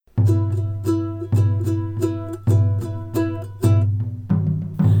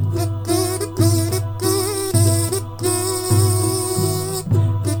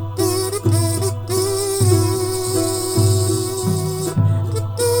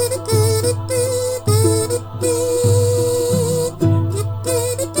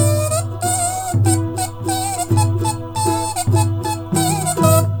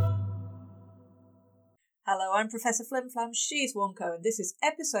Professor Flimflam, she's Wonko, and this is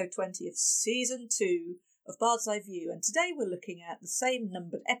episode 20 of season 2 of Bard's Eye View, and today we're looking at the same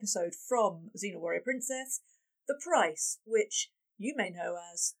numbered episode from Xena Warrior Princess, The Price, which you may know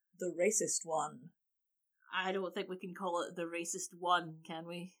as The Racist One. I don't think we can call it The Racist One, can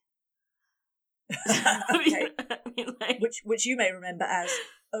we? Okay. I mean, like, Which you may remember as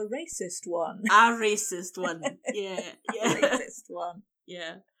A Racist One. a racist one. Yeah. A Racist One.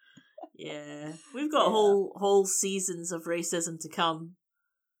 Yeah. Yeah. We've got whole seasons of racism to come.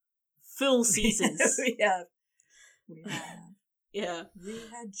 Full seasons. We have. Yeah. We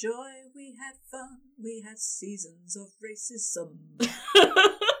had joy, we had fun, we had seasons of racism.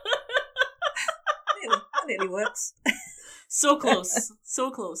 Nearly works. So close. So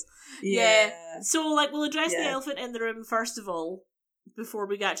close. Yeah. So, like, we'll address the elephant in the room first of all, before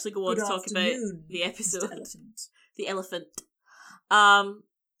we actually go on to talk about the episode. The elephant.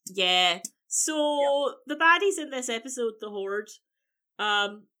 Yeah. So, the baddies in this episode, the Horde,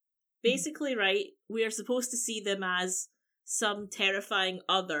 basically, right, we are supposed to see them as some terrifying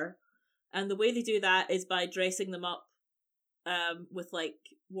other, and the way they do that is by dressing them up with, like,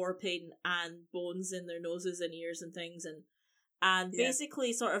 war paint and bones in their noses and ears and things, and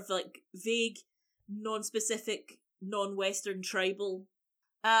basically sort of, like, vague, non-specific, non-Western tribal.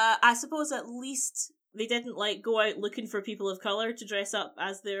 I suppose at least they didn't, like, go out looking for people of colour to dress up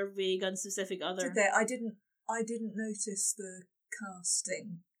as their vague, unspecific other. Did they? I didn't notice the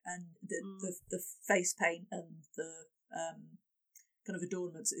casting and the face paint and the kind of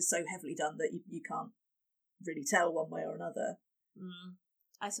adornments is so heavily done that you can't really tell one way or another.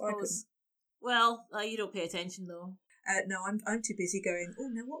 I suppose. Well, you don't pay attention though. No, I'm too busy going, oh,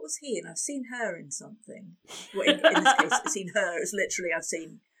 now what was he? And I've seen her in something. Well, in this case, I've seen her. It's literally, I've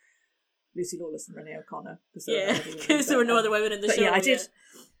seen Lucy Lawless and Renee O'Connor. Because there were no other women in the show. Yeah,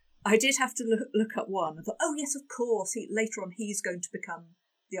 I did have to look up one. I thought, oh yes, of course. Later on, he's going to become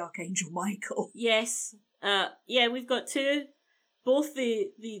the Archangel Michael. Yes. Yeah, we've got two. Both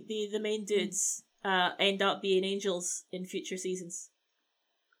the main dudes end up being angels in future seasons.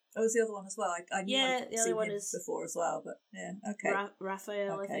 Oh, was the other one as well? I knew I'd the seen other one him is before as well, but yeah, okay.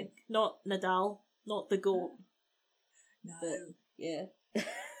 Raphael, okay. I think. Not Nadal, not the GOAT. No. But, yeah.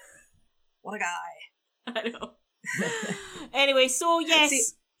 What a guy. I know. Anyway, so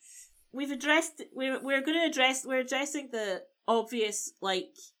yes, we've addressed. We're addressing the obvious,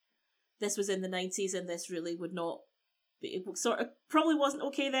 like, this was in the 90s and this really would not. It sort of probably wasn't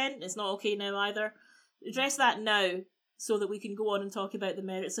okay then. It's not okay now either. Address that now, so that we can go on and talk about the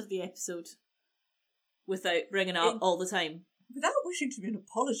merits of the episode without bringing it up all the time. Without wishing to be an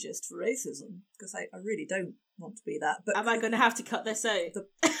apologist for racism, because I really don't want to be that. But am I going to have to cut this out?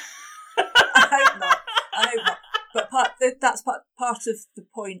 I hope not. But that's part of the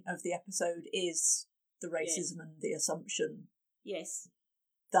point of the episode is the racism and the assumption. Yes.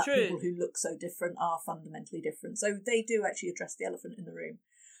 That True. People who look so different are fundamentally different. So they do actually address the elephant in the room.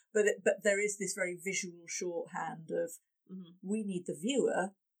 But there is this very visual shorthand of we need the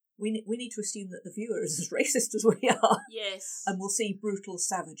viewer. We need to assume that the viewer is as racist as we are. Yes. And we'll see brutal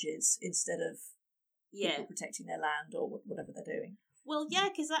savages instead of people Yeah. protecting their land or whatever they're doing. Well, yeah,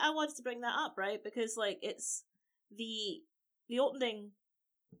 because I wanted to bring that up, right? Because, like, it's the opening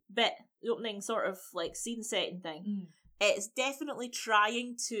bit, the opening sort of, like, scene setting thing. It's definitely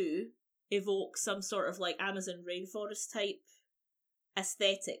trying to evoke some sort of, like, Amazon rainforest type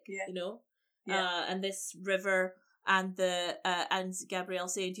aesthetic, you know? Yeah. And this river and and Gabrielle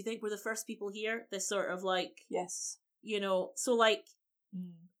saying, do you think we're the first people here? This sort of, like, Yes. you know, so, like,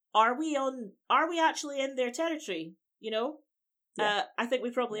 are we actually in their territory, you know? Yeah. I think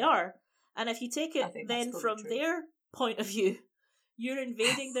we probably are. And if you take it then from their point of view, you're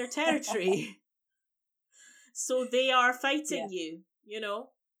invading their territory. So they are fighting you, you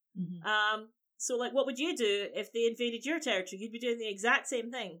know? So, like, what would you do if they invaded your territory? You'd be doing the exact same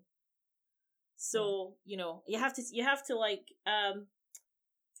thing. So, you know, you have to like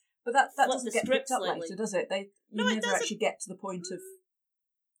but that flip doesn't the get script picked up slightly. later, does it? You never actually get to the point of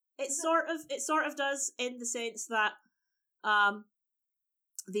it sort of does, in the sense that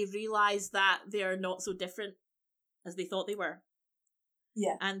they realise that they are not so different as they thought they were.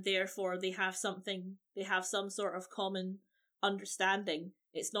 Yeah. And therefore they have some sort of common understanding.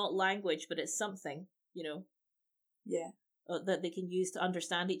 It's not language, but it's something, you know. Yeah. That they can use to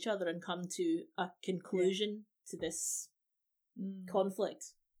understand each other and come to a conclusion to this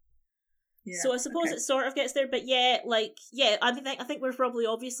conflict. Yeah, so I suppose it sort of gets there, but I think we're probably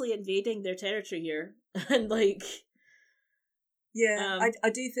obviously invading their territory here, and like, I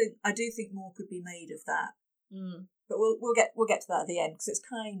do think more could be made of that. But we'll get to that at the end, because it's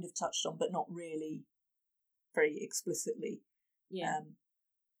kind of touched on, but not really very explicitly. Yeah.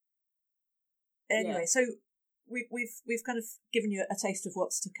 Anyway, so we've kind of given you a taste of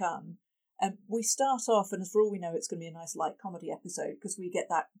what's to come. We start off, and for all we know, it's going to be a nice light comedy episode because we get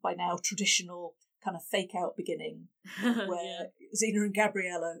that by now traditional kind of fake out beginning where Xena and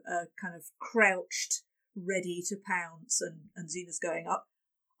Gabrielle are kind of crouched, ready to pounce, and Xena's going up.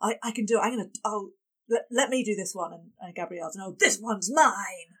 I can do it. Let me do this one, and Gabrielle's this one's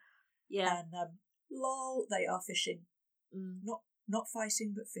mine. Yeah. And lol, they are fishing, not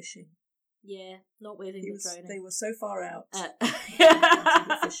fighting but fishing. Yeah, not waving but drowning. They were so far out.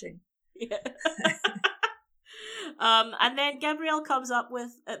 Fishing. Yeah. And then Gabrielle comes up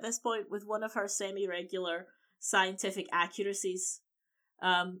at this point with one of her semi-regular scientific accuracies.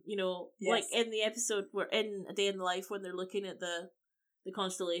 Like in the episode, we're in A Day in the Life when they're looking at the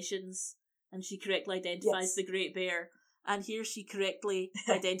constellations, and she correctly identifies the Great Bear, and here she correctly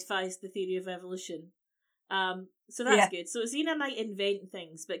identifies the theory of evolution. So that's good. So Xena might invent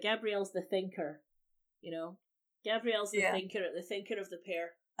things, but Gabrielle's the thinker. Gabrielle's the thinker of the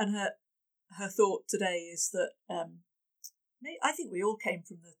pair. And her thought today is that I think we all came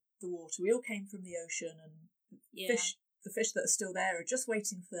from the water. We all came from the ocean, and the fish that are still there are just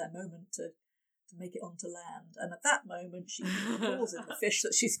waiting for their moment to make it onto land. And at that moment, she pulls in the fish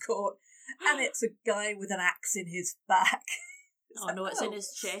that she's caught, and it's a guy with an axe in his back. It's in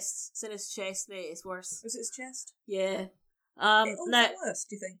his chest. It's in his chest, mate. It's worse. Was it his chest? Yeah. Worse,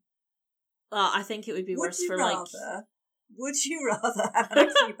 do you think? I think it would be worse for Would you rather have an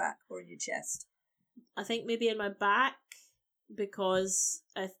axe in your back or in your chest? I think maybe in my back, because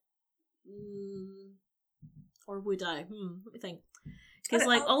or would I? Let me think. Because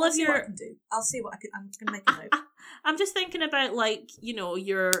I'll see what I can do. I'll see what I can. I'm gonna make a note. I'm just thinking about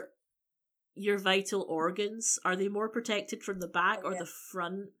your vital organs. Are they more protected from the back or the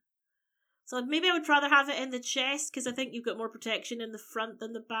front? So maybe I would rather have it in the chest because I think you've got more protection in the front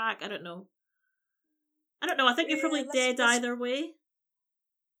than the back. I don't know. I think you're probably dead either way.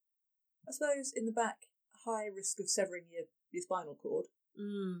 I suppose in the back, high risk of severing your spinal cord.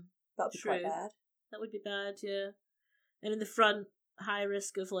 That would be quite bad. That would be bad, yeah. And in the front, high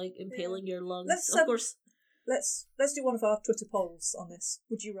risk of impaling your lungs. Let's do one of our Twitter polls on this.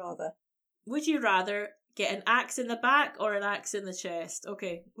 Would you rather get an axe in the back or an axe in the chest?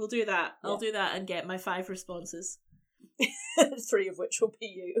 Okay, we'll do that. Yeah. I'll do that and get my 5 responses. 3 of which will be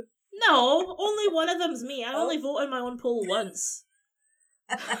you. No, only one of them's me. I only vote on my own poll once.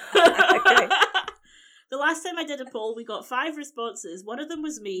 Okay. The last time I did a poll, we got 5 responses. One of them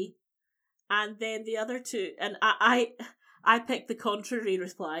was me, and then the other 2, and I picked the contrary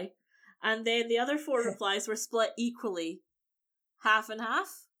reply, and then the other 4 replies were split equally, half and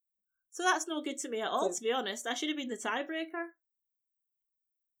half. So that's no good to me at all, to be honest. I should have been the tiebreaker.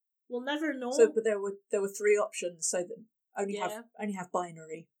 We'll never know. So, but there were 3 options, so that only have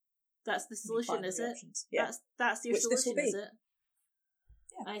binary. That's the solution, is it? Yeah. That's your solution, is it?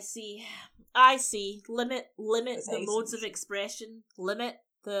 Yeah. I see. Limit the modes of expression. Limit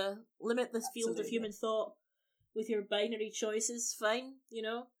the field of human thought with your binary choices. Fine,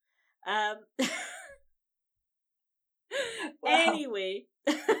 Anyway.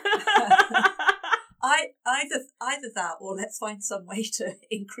 Either that, or let's find some way to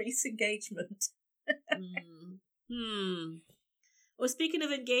increase engagement. Well, speaking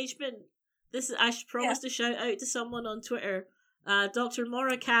of engagement, I should promise to shout out to someone on Twitter, Dr.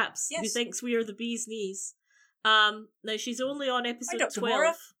 Maura Caps, who thinks we are the bee's knees. Now she's only on episode 12.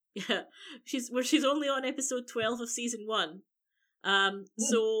 Maura. Yeah, she's only on episode 12 of season 1.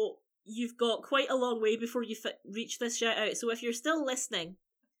 So you've got quite a long way before you reach this shout out. So if you're still listening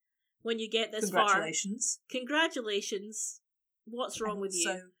when you get this far, congratulations. What's wrong with you?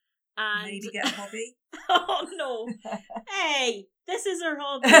 So maybe get a hobby. Oh no! Hey, this is her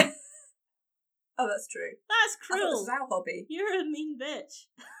hobby. Oh, that's true. That's cruel. This is our hobby. You're a mean bitch.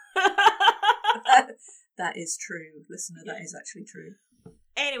 That is true, listener. That is actually true.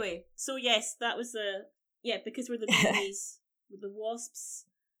 Anyway, so yes, that was because we're the bees, we're the wasps,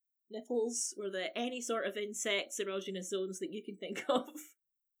 nipples, we're the any sort of insects erogenous zones that you can think of.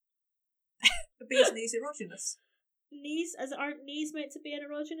 The bee's knees erogenous. Knees, aren't knees meant to be an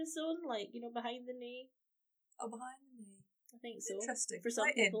erogenous zone? Behind the knee? Oh, behind the knee. I think so. Interesting. For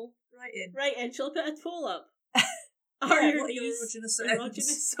some people. Right in. Shall I put a poll up? Are your knees erogenous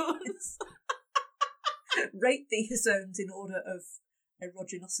zones? Rate these zones in order of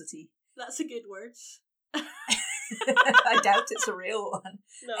erogenosity. That's a good word. I doubt it's a real one.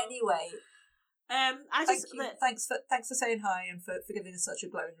 No. Anyway. Thanks for saying hi and for giving us such a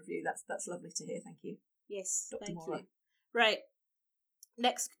glowing review. That's lovely to hear. Thank you. Yes, Dr. Thank Maura. You. Right.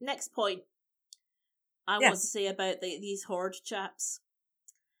 Next point. I want to say about these horde chaps.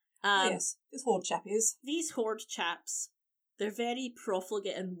 Yes, these horde chappies. These horde chaps, they're very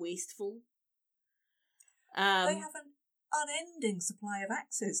profligate and wasteful. They have an unending supply of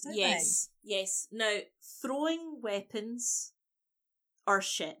axes, don't they? Yes. Now, throwing weapons are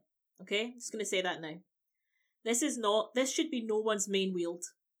shit. Okay? I'm just going to say that now. This should be no one's main wield.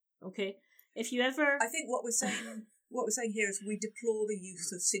 Okay? If you ever... I think what we're saying here is we deplore the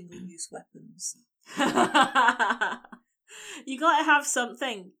use of single-use weapons. You gotta have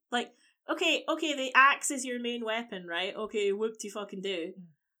something. Like, okay, the axe is your main weapon, right? Okay, whoop-de-fucking-do.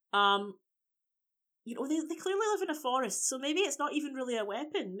 You know, they clearly live in a forest, so maybe it's not even really a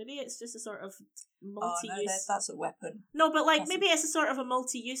weapon. Maybe it's just a sort of multi-use... Oh, no, that's a weapon. No, but maybe it's a sort of a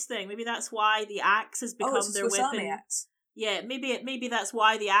multi-use thing. Maybe that's why the axe has become it's a their Swiss weapon. Army axe. Yeah, maybe that's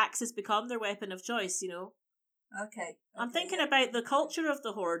why the axe has become their weapon of choice, you know? Okay. I'm thinking about the culture of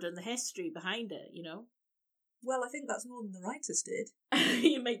the horde and the history behind it, you know? Well, I think that's more than the writers did.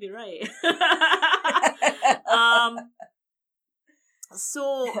 You might be right.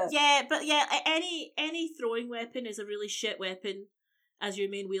 So any throwing weapon is a really shit weapon as your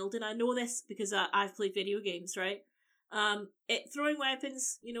main wield, and I know this because I've played video games, right? Throwing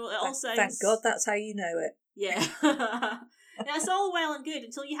weapons, you know, it all sounds... Thank God that's how you know it. Yeah. That's all well and good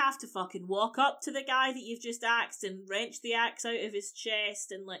until you have to fucking walk up to the guy that you've just axed and wrench the axe out of his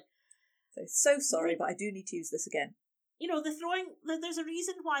chest and So sorry, but I do need to use this again. You know, there's a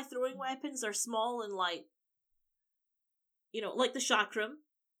reason why throwing weapons are small and light. You know, like the chakram,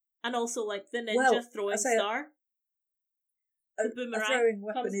 and also like the ninja throwing star. A throwing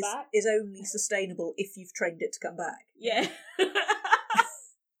weapon is only sustainable if you've trained it to come back. Yeah.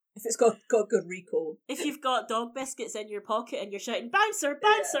 If it's got good recall. If you've got dog biscuits in your pocket and you're shouting, "Bouncer,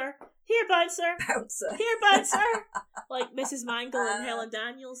 bouncer, here, bouncer, bouncer, here, bouncer," like Mrs. Mangle and Helen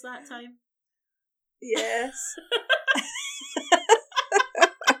Daniels that time. Yes.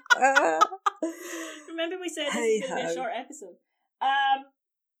 Remember we said this is going to be a short episode.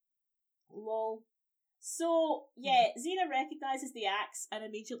 Lol. So yeah, Xena recognises the axe and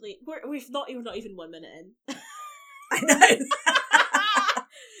immediately we're not even 1 minute in. I know.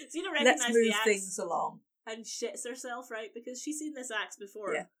 Xena recognises the axe. Let's move things along. And shits herself, right? Because she's seen this axe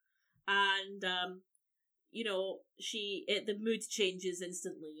before. Yeah. And you know, the mood changes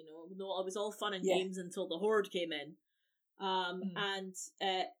instantly, you know. No, it was all fun and games until the horde came in. And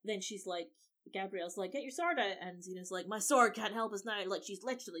then she's like, Gabrielle's like, "Get your sword out," and Xena's like, "My sword can't help us now." Like, she's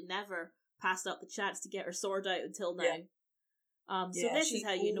literally never passed up the chance to get her sword out until now. So this is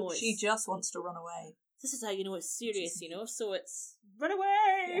how you know she just wants to run away. This is how you know it's serious, you know. So it's run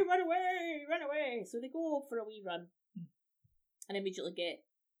away, run away, run away. So they go for a wee run, and immediately get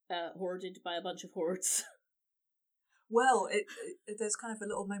hoarded by a bunch of hordes. Well, there's kind of a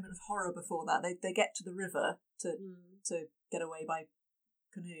little moment of horror before that. They get to the river to get away by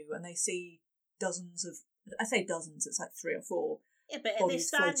canoe, and they see dozens of... I say dozens, it's like 3 or 4 but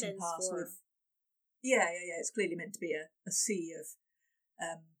bodies floating past with... Yeah, it's clearly meant to be a sea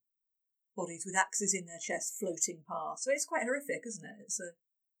of bodies with axes in their chests floating past. So it's quite horrific, isn't it?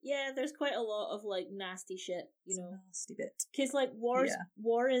 Yeah, there's quite a lot of like nasty shit, you know. Nasty bit. Because like war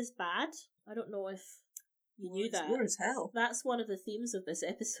is bad. I don't know if you knew that. War is hell. That's one of the themes of this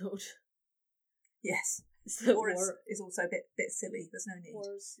episode. Yes. So war is also a bit silly. There's no need.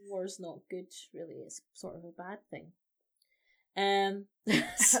 War's not good, really. It's sort of a bad thing.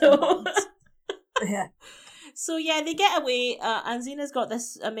 So yeah. So yeah, they get away, and Xena's got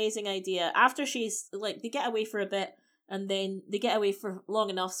this amazing idea. After she's like, they get away for a bit, and then they get away for long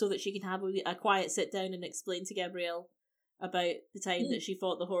enough so that she can have a quiet sit down and explain to Gabrielle about the time that she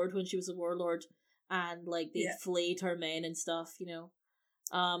fought the horde when she was a warlord, and like they flayed her men and stuff, you know.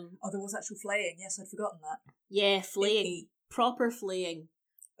 There was actual flaying. Yes, I'd forgotten that. Yeah, flaying. Proper flaying.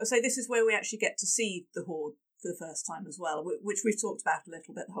 So this is where we actually get to see the horde for the first time as well, which we've talked about a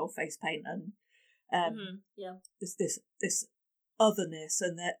little bit, the whole face paint and this otherness,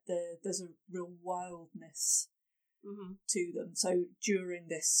 and that there's a real wildness to them. So during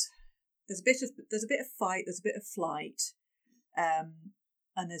this, there's a bit of fight, there's a bit of flight,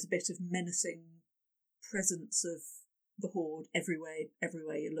 and there's a bit of menacing presence of the horde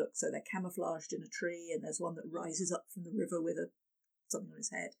everywhere you look. So they're camouflaged in a tree, and there's one that rises up from the river with something on his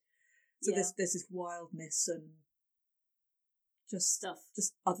head. So there's this wildness and just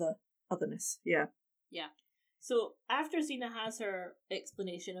otherness. Yeah. Yeah. So after Xena has her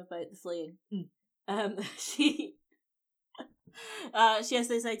explanation about the flaying, she has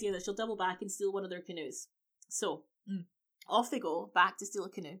this idea that she'll double back and steal one of their canoes. So off they go, back to steal a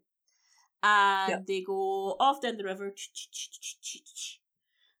canoe. And they go off down the river.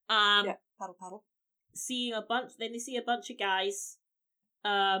 Paddle. see a bunch. Then they see a bunch of guys,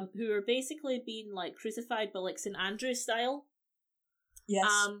 who are basically being like crucified, but like St. Andrew's style. Yes.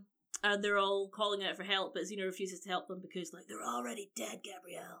 And they're all calling out for help, but Xena refuses to help them because like they're already dead,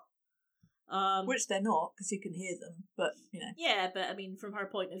 Gabrielle. Which they're not, because you can hear them, but you know. Yeah, but I mean, from her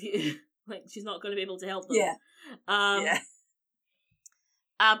point of view, like she's not going to be able to help them. Yeah. Yeah.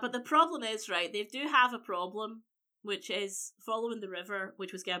 But the problem is, right, they do have a problem, which is following the river,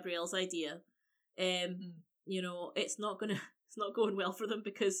 which was Gabrielle's idea. You know, it's not going well for them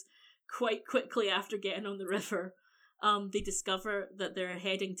because quite quickly after getting on the river, they discover that they're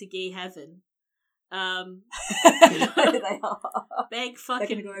heading to gay heaven. They are. Big fucking.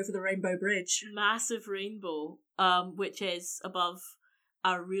 They're going to go over the Rainbow Bridge. Massive rainbow, which is above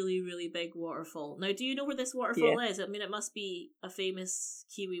a really, really big waterfall. Now, do you know where this waterfall is? I mean, it must be a famous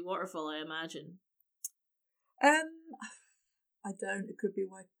Kiwi waterfall, I imagine. I don't. It could be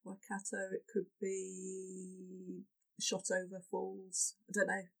Waikato. It could be Shotover Falls. I don't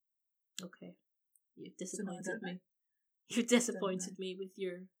know. Okay. You've disappointed me. You've disappointed me with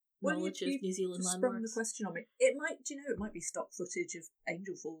your knowledge of New Zealand landmarks. Sprung the question on me. It might be stock footage of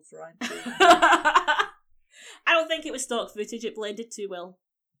Angel Falls for I'm I don't think it was stock footage. It blended too well.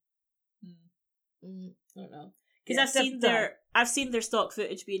 I don't know, because I've seen their stock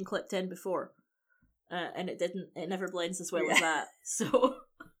footage being clipped in before, and it never blends as well as that. So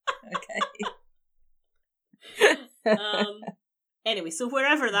okay. Anyway, so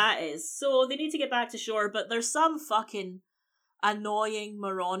wherever that is, so they need to get back to shore, but there's some fucking annoying,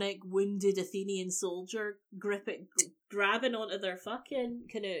 moronic, wounded Athenian soldier grabbing onto their fucking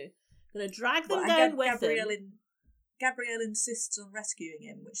canoe. Gonna drag them down with them. Gabrielle insists on rescuing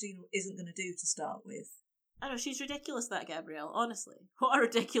him, which Xena isn't going to do to start with. I know, she's ridiculous, that Gabrielle, honestly. What a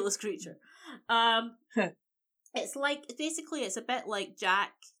ridiculous creature. It's like, basically, it's a bit like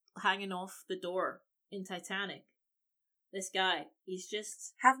Jack hanging off the door in Titanic. This guy, he's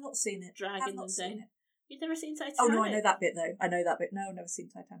just... Have not seen it. Dragging them down. You've never seen Titanic? Oh, no, I know that bit, though. No, I've never seen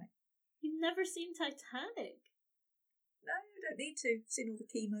Titanic. You've never seen Titanic? No, you don't need to. I've seen all the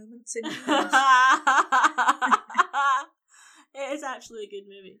key moments in it. It is actually a good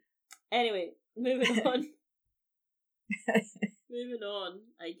movie. Anyway, moving on. Moving on,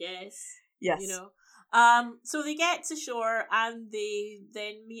 I guess. Yes. You know. So they get to shore and they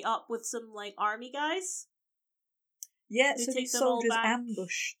then meet up with some like army guys. Yeah, so these soldiers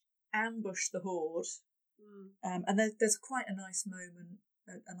ambush the horde. And there's quite a nice moment,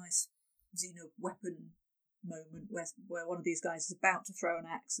 a nice Xena weapon moment where one of these guys is about to throw an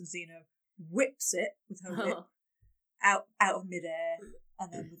axe and Xena whips it with her whip out of midair,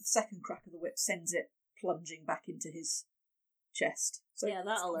 and then with the second crack of the whip sends it plunging back into his chest. So yeah,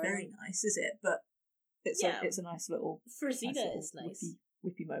 that'll it's not very nice, is it? But it's a nice little for Xena. It's nice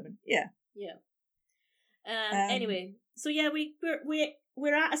whippy moment. Yeah. Yeah. Anyway, so yeah,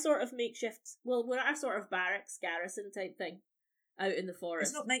 we're at a sort of makeshift. Well, we're at a sort of barracks garrison type thing out in the forest.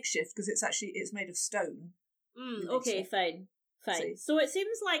 It's not makeshift because it's made of stone. Okay, fine. So it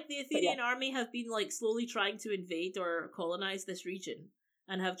seems like the Athenian army have been like slowly trying to invade or colonize this region,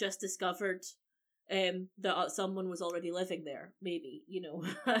 and have just discovered that someone was already living there. Maybe, you know,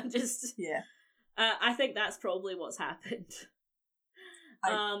 just I think that's probably what's happened.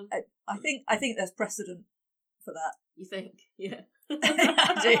 I think there's precedent for that. You think? Yeah.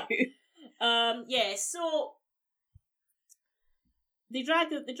 I do. Yeah, so they drag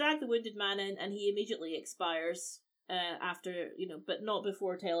the wounded man in, and he immediately expires after, you know, but not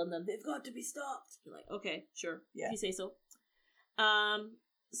before telling them they've got to be stopped. You're like, okay, sure, if you say so.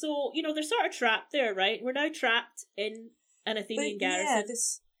 So, you know, they're sort of trapped there, right? We're now trapped in an Athenian garrison.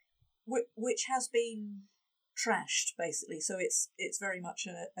 Yeah, which has been trashed, basically. So it's very much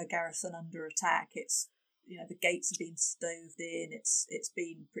a garrison under attack. It's, you know, the gates have been stoved in. It's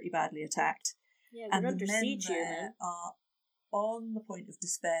been pretty badly attacked. Yeah, we're under siege here, man. Are on the point of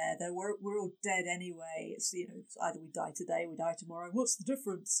despair. We're all dead anyway. It's, you know, it's either we die today, we die tomorrow. What's the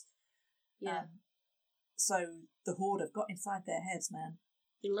difference? Yeah. So the horde have got inside their heads, man.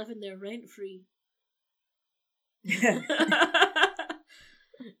 They're living there rent free. Yeah.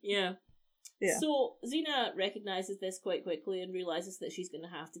 Yeah. So Xena recognises this quite quickly and realises that she's going to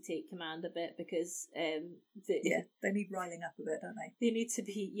have to take command a bit because they need riling up a bit, don't they? They need to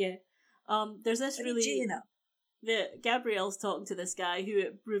be there's this they really G'ing up. Gabrielle's talking to this guy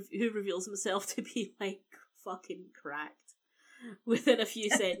who reveals himself to be like fucking cracked within a few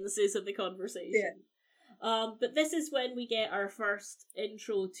sentences of the conversation. Yeah. But this is when we get our first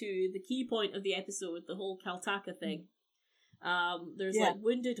intro to the key point of the episode, the whole Kaltaka thing. There's like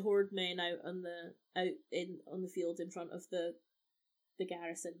wounded horde men out on the field in front of the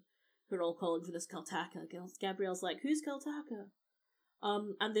garrison we're all calling for this Kaltaka. Gabrielle's like, who's Kaltaka?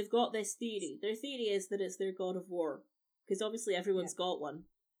 And they've got this theory. Their theory is that it's their god of war. Because obviously everyone's got one.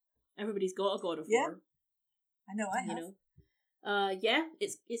 Everybody's got a god of war. I know I have. You know? Yeah,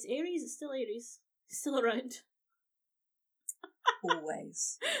 it's Ares. It's still Ares. It's still around.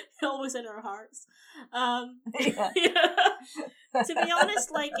 Always. Always in our hearts. Yeah. To be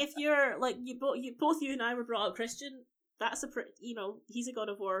honest, like, if you're, like, both you and I were brought up Christian, that's he's a god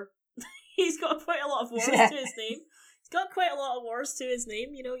of war. He's got quite a lot of wars to his name. He's got quite a lot of wars to his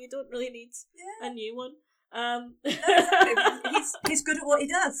name, you don't really need a new one. No, he's good at what he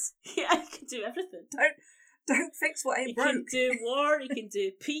does. Yeah, he can do everything. Don't fix what ain't broke. He can do war, he can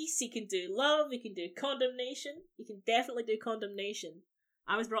do peace, he can do love, he can do condemnation. He can definitely do condemnation.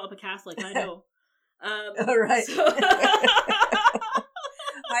 I was brought up a Catholic, I know. All right. So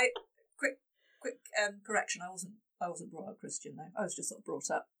quick correction. I wasn't brought up Christian though. I was just sort of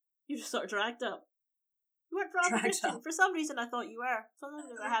brought up. You just sort of dragged up. You weren't brought up Christian. For some reason, I thought you were.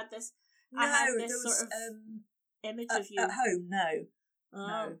 Sometimes I had this. No, I had this was, sort of image of you at home. No,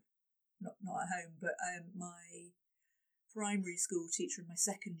 oh. no, not at home. But my primary school teacher in my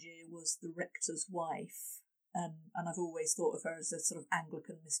second year was the rector's wife, and I've always thought of her as a sort of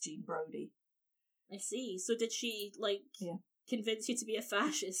Anglican Miss Jean Brodie. I see. So did she convince you to be a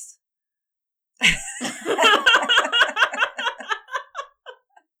fascist?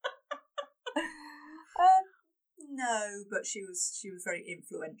 No, but she was very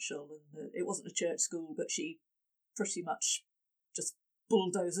influential, and it wasn't a church school, but she pretty much just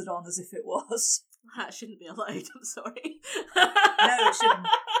bulldozed on as if it was. That shouldn't be allowed. I'm sorry. No, it shouldn't.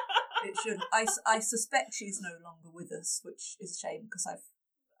 It shouldn't. I suspect she's no longer with us, which is a shame because I've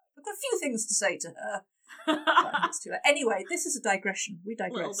got a few things to say to her. Anyway, this is a digression. We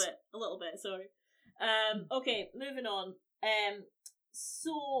digress. A little bit. Sorry. Okay, moving on.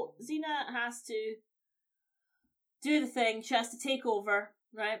 So Xena has to do the thing. She has to take over,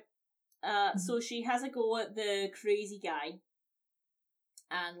 right? So she has a go at the crazy guy,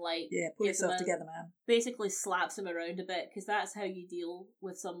 and pull yourself together, man. Basically, slaps him around a bit because that's how you deal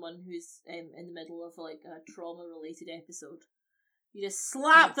with someone who's in the middle of a trauma-related episode. You just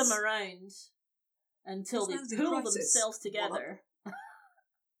slap them around until they pull themselves together.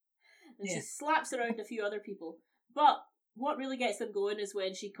 And she slaps around a few other people. But what really gets them going is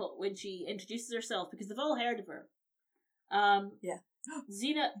when she introduces herself, because they've all heard of her.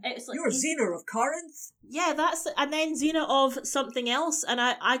 Xena, it's like, you're Xena of Corinth? Yeah, and then Xena of something else, and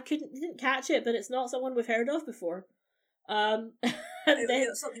I didn't catch it, but it's not someone we've heard of before. And it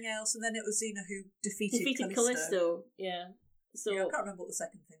was something else, and then it was Xena who defeated Callisto. Yeah. So I can't remember what the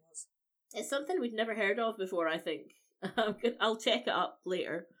second thing was. It's something we'd never heard of before, I think. I'll check it up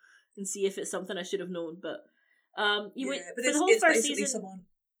later and see if it's something I should have known, but but for the whole first season,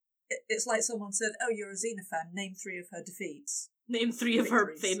 it's like someone said, "Oh, you're a Xena fan. Name 3 of her defeats. Name 3 of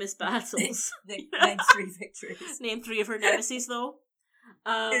her famous battles. name 3 victories. Name 3 of her nemesis, though."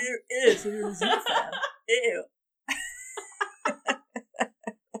 Ew, so you're a Xena fan. Ew.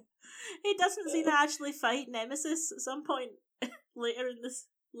 Hey, doesn't Xena actually fight Nemesis at some point later in the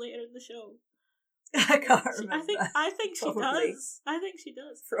show? I can't remember. I think she does. I think she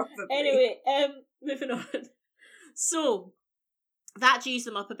does. Probably. Anyway, moving on. So that G's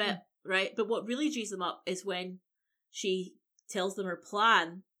them up a bit, right? But what really G's them up is when she tells them her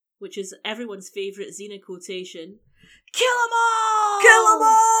plan, which is everyone's favourite Xena quotation: "Kill them all! Kill them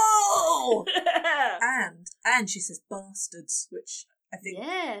all!" and she says bastards, which I think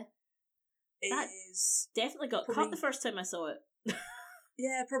is definitely got cut the first time I saw it.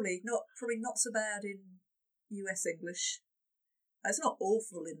 Yeah, probably not so bad in US English. It's not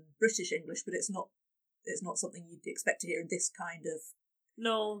awful in British English, but it's not something you'd expect to hear in this kind of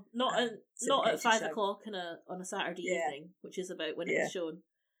not at 5 o'clock on a Saturday evening, which is about when it was shown.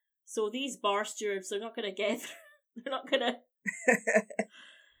 So these bar stewards are not going to get. They're not going to.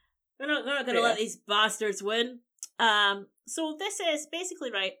 They're not going to let these bastards win. So this is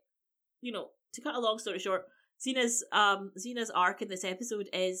basically right. To cut a long story short, Xena's arc in this episode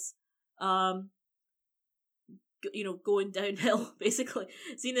is going downhill, basically.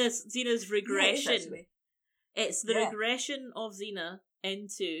 Xena's regression. It's the regression of Xena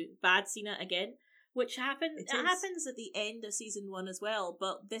into bad Xena again, which happens at the end of season 1 as well,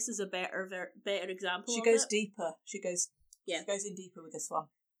 but this is a better example. She goes deeper. She goes in deeper with this one.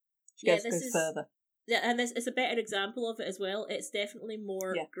 She goes further. Yeah, and it's a better example of it as well. It's definitely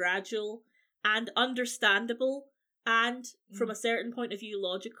more gradual and understandable, and from a certain point of view,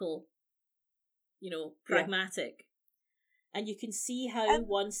 logical. Pragmatic, and you can see how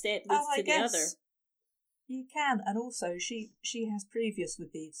one step leads to the other. You can, and also she has previous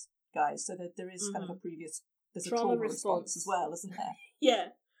with these guys, so there is kind of a previous, there's Trauma a trauma response as well, isn't there? Yeah.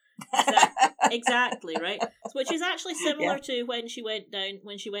 Exactly, right? Which is actually similar to when she went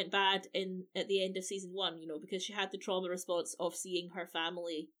bad at the end of season 1, because she had the trauma response of seeing a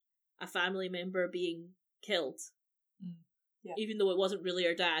family member being killed. Yeah. Even though it wasn't really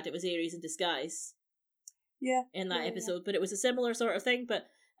her dad, it was Ares in disguise. Yeah. In that episode, but it was a similar sort of thing. But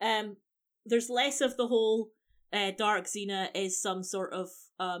there's less of the whole Dark Xena is some sort of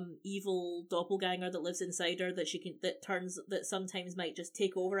evil doppelganger that lives inside her that sometimes might just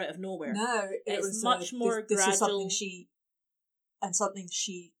take over out of nowhere. No, it's much more this gradual. Is something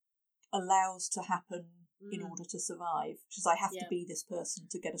she allows to happen in order to survive. She's I have to be this person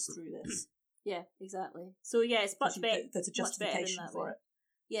to get us through this. Yeah, exactly. So yeah, it's much better. There's a justification for it.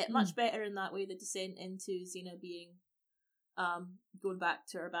 Yeah, much better in that way. The descent into Xena being, going back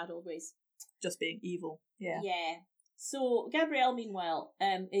to her bad old ways. Just being evil. Yeah. Yeah. So Gabrielle, meanwhile,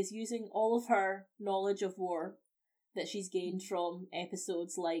 is using all of her knowledge of war that she's gained from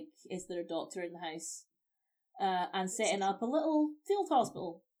episodes like Is There a Doctor in the House? And setting up a little field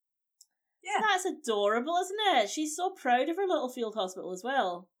hospital. Yeah. That's adorable, isn't it? She's so proud of her little field hospital as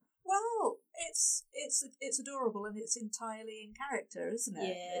well. Well, it's adorable, and it's entirely in character, isn't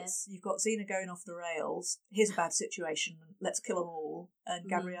it? Yeah. You've got Xena going off the rails. Here's a bad situation. Let's kill them all. And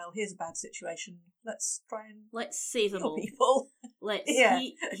Gabrielle, here's a bad situation. Let's try and save them all. People. Let's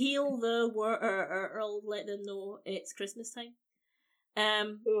heal the world, or let them know it's Christmas time.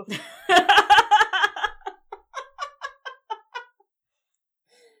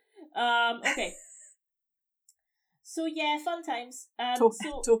 Okay. So yeah, fun times.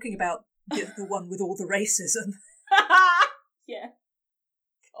 Talking about the one with all the racism. Yeah.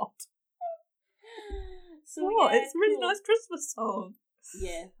 God. So it's a really nice Christmas song.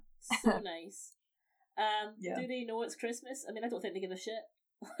 Yeah, so nice. Yeah. Do they know it's Christmas? I mean, I don't think they give a shit.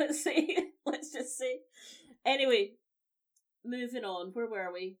 Let's just say. Anyway, moving on. Where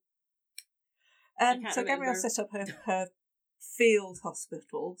were we? So Gabrielle set up her field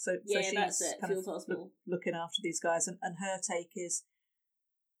hospital. So she's that's it. kind Field of hospital. Looking after these guys, and her take is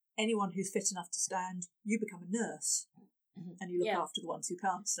anyone who's fit enough to stand, you become a nurse, and you look after the ones who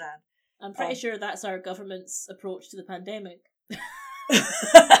can't stand. I'm pretty sure that's our government's approach to the pandemic.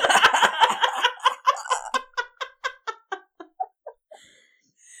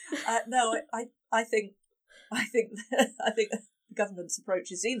 No, I think the government's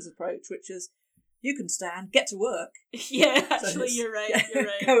approach is Xena's approach, which is you can stand, get to work. Yeah, actually, you're right. You're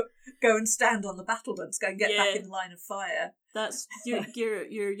right. Go and stand on the battlements. Go and get back in the line of fire. That's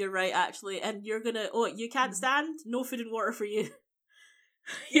you're right, actually. And you're gonna you can't stand? No food and water for you.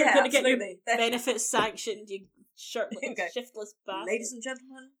 You're gonna absolutely. Get your benefits sanctioned. You shiftless bastard. Ladies and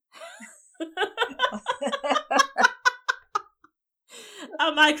gentlemen.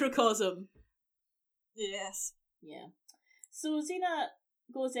 A microcosm. Yes. Yeah. So Xena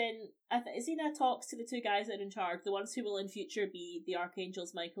goes in. Xena talks to the two guys that are in charge, the ones who will in future be the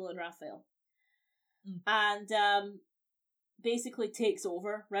Archangels, Michael and Raphael, and basically takes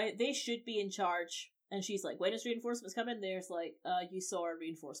over. Right? They should be in charge. And she's like, when is reinforcements coming? There's like, you saw our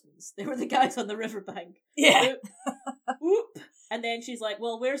reinforcements. They were the guys on the riverbank. Yeah. Whoop. And then she's like,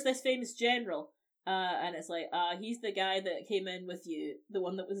 well, where's this famous general? And it's like, he's the guy that came in with you, the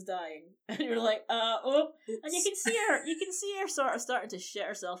one that was dying. And you're like, Oops. And you can see her sort of starting to shit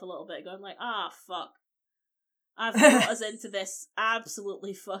herself a little bit, going like, fuck. I've brought us into this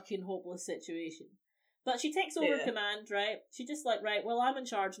absolutely fucking hopeless situation. But she takes over command, right? She just like, right, well, I'm in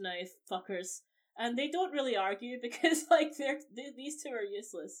charge now, fuckers. And they don't really argue because, like, these two are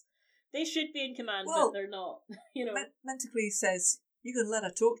useless. They should be in command, but they're not. Menticles says, you can let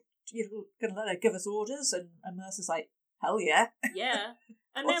her talk. You're going to let her give us orders, and Mercer's like, hell yeah. Yeah.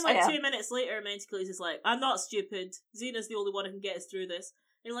 And then, like, 2 minutes later, Menticles is like, I'm not stupid. Xena's the only one who can get us through this.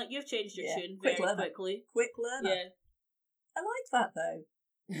 And, like, you've changed your tune very quickly. Quick learner. Yeah. I like that, though.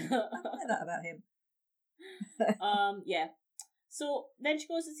 I like that about him. Yeah. So then she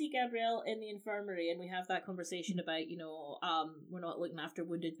goes to see Gabrielle in the infirmary, and we have that conversation about, we're not looking after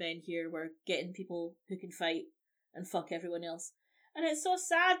wounded men here, we're getting people who can fight and fuck everyone else. And it's so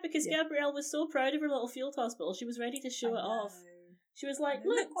sad because Gabrielle was so proud of her little field hospital, she was ready to show it off. She was like,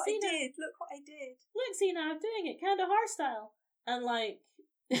 look what Xena, I did, look what I did. Look, Xena, I'm doing it, kind of hardstyle. And like,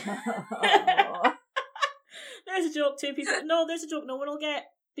 there's a joke too, people. No, there's a joke no one will get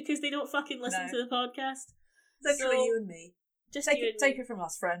because they don't fucking listen to the podcast. Literally you and me. Just take it from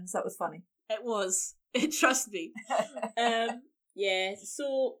us, friends. That was funny. It was. Trust me. Yeah.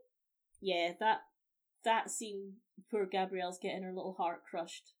 So, yeah, that scene, poor Gabrielle's getting her little heart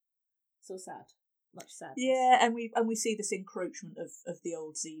crushed. So sad. much sadness. Yeah, and we see this encroachment of the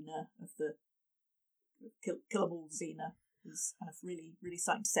old Xena, of the kill 'em all Xena, is kind of really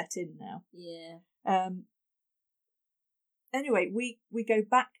starting to set in now. Yeah. Anyway, we go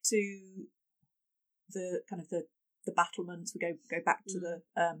back to the kind of the battlements. We go back to the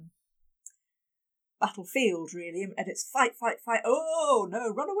battlefield, really, and it's fight. Oh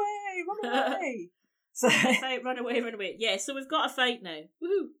no, run away! So fight, run away. Yeah, so we've got a fight now.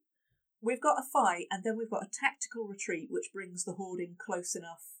 Woohoo! We've got a fight, and then we've got a tactical retreat, which brings the Horde in close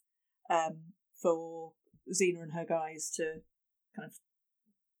enough for Xena and her guys to kind of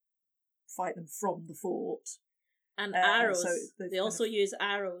fight them from the fort. And arrows. So they also use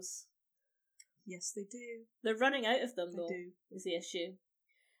arrows. Yes, they do. They're running out of them, though, is the issue.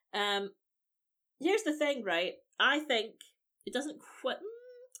 Here's the thing, right? I think it doesn't quite...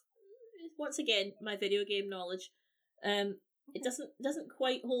 Once again, my video game knowledge. It doesn't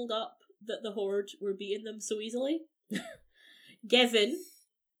quite hold up that the Horde were beating them so easily. Given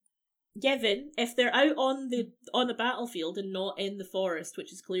if they're out on the battlefield and not in the forest,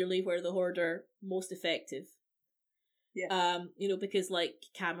 which is clearly where the Horde are most effective. Yeah. Because like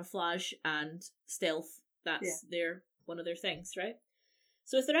camouflage and stealth, that's one of their things, right?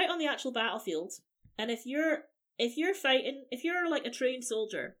 So if they're out on the actual battlefield, and if you're like a trained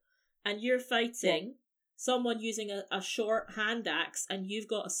soldier and you're fighting someone using a short hand axe and you've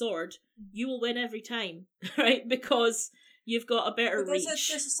got a sword, you will win every time, right? Because you've got a better reach.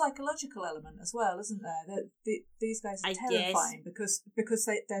 There's a psychological element as well, isn't there? These guys are terrifying because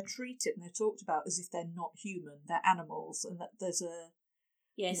they're treated and they're talked about as if they're not human, they're animals, and that there's a...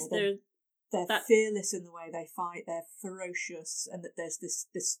 Yes, they're fearless in the way they fight, they're ferocious, and that there's this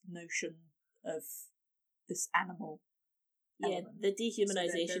notion of this animal element. The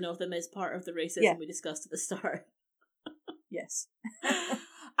dehumanization of them is part of the racism we discussed at the start. Yes.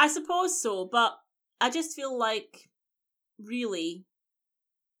 I suppose so, but I just feel like really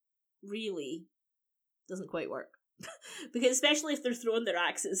doesn't quite work. Because especially if they're throwing their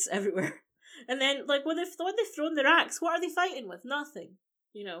axes everywhere. And then, like, when they've thrown their axe, what are they fighting with? Nothing.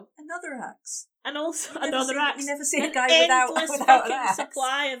 Another axe. And also another axe. You never see a guy without fucking an axe.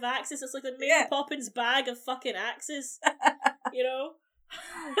 supply of axes. It's like the Mary Poppins bag of fucking axes. That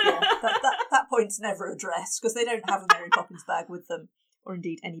point's never addressed because they don't have a Mary Poppins bag with them, or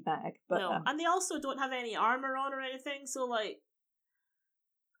indeed any bag. But no, and they also don't have any armor on or anything. So like,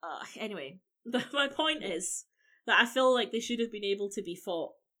 anyway, my point is that I feel like they should have been able to be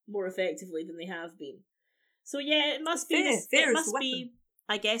fought more effectively than they have been. So yeah, it must be. Fear it must be.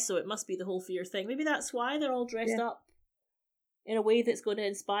 I guess so. It must be the whole fear thing. Maybe that's why they're all dressed up in a way that's going to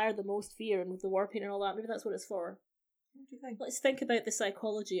inspire the most fear, and with the war paint and all that. Maybe that's what it's for. What do you think? Let's think about the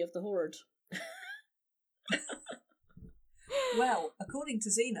psychology of the Horde. Well, according to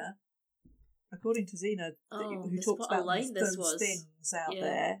Xena, who talks about those things out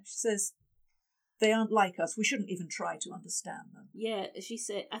there, she says they aren't like us. We shouldn't even try to understand them. Yeah,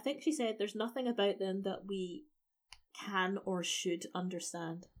 I think she said there's nothing about them that we can or should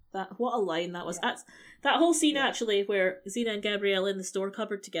understand. What a line that was. That whole scene actually where Xena and Gabrielle in the store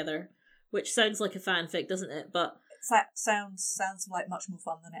cupboard together, which sounds like a fanfic, doesn't it? But sounds like much more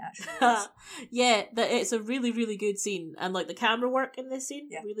fun than it actually is. Yeah, it's a really, really good scene, and like the camera work in this scene,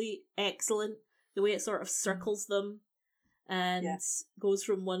 really excellent. The way it sort of circles them and goes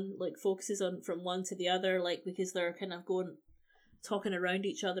from one, like focuses on from one to the other, like because they're kind of talking around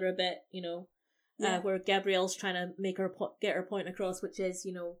each other a bit, where Gabrielle's trying to get her point across, which is,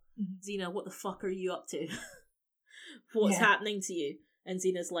 Xena, what the fuck are you up to? What's happening to you? And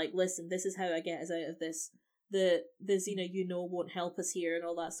Xena's like, listen, this is how I get us out of this. The Xena won't help us here and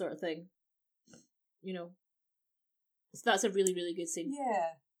all that sort of thing. So that's a really, really good scene.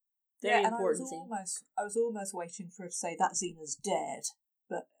 Yeah. Very important scene. I was almost waiting for her to say that Xena's dead,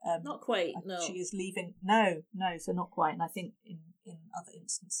 but not quite. No, she is leaving. No, so not quite. And I think in other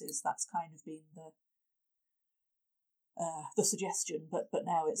instances that's kind of been the suggestion, but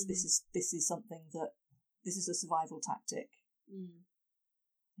now it's this is something that this is a survival tactic.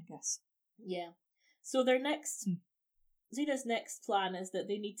 I guess. Yeah. So their Xena's next plan is that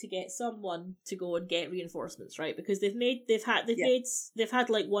they need to get someone to go and get reinforcements, right? Because they've had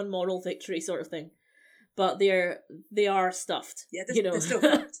like one moral victory sort of thing, but they are stuffed. Yeah, they're still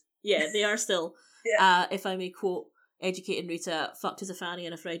fucked. Yeah, they are still. Yeah. If I may quote Educated Rita, fucked as a fanny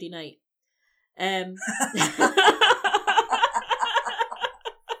on a Friday night. They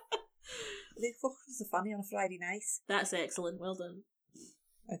fucked as a fanny on a Friday night. That's excellent. Well done.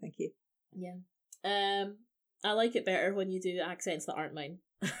 Oh, thank you. Yeah. I like it better when you do accents that aren't mine.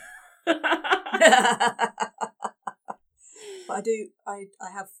 But I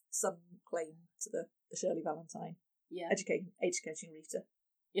have some claim to the Shirley Valentine. Yeah. Educating Rita.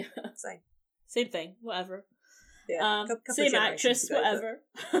 Yeah. Same. Same thing, whatever. Yeah. Same actress, ago, whatever.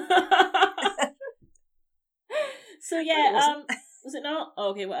 So yeah, was it not?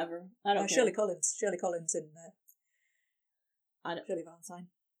 Oh, okay, whatever. I don't care. Shirley Collins in Shirley Valentine.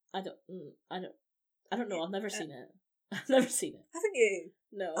 I don't know. I've never seen it. I've never seen it. Haven't you?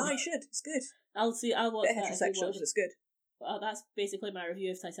 No. Oh, you should. It's good. I'll watch Bit that. heterosexual, but it's good. Well, that's basically my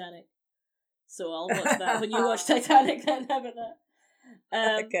review of Titanic. So I'll watch that when you watch Titanic. Then how about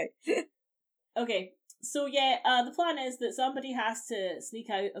that? Okay. Okay. So yeah, the plan is that somebody has to sneak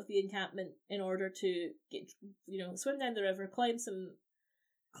out of the encampment in order to get, swim down the river, climb some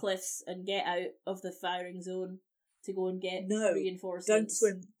cliffs, and get out of the firing zone to go and get reinforcements.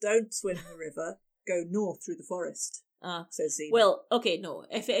 Don't swim the river. Go north through the forest. Says Xena. Well, okay, no.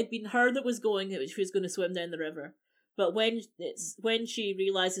 If it had been her that was going, she was going to swim down the river. But when she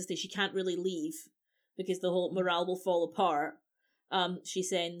realizes that she can't really leave because the whole morale will fall apart, she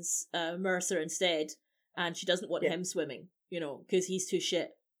sends Mercer instead. And she doesn't want him swimming, because he's too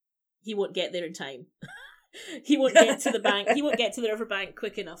shit. He won't get there in time. He won't get to the bank. He won't get to the riverbank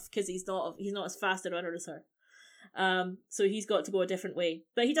quick enough because he's not as fast a runner as her. So he's got to go a different way.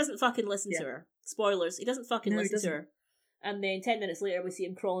 But he doesn't fucking listen to her. Spoilers. He doesn't fucking listen to her. And then 10 minutes later, we see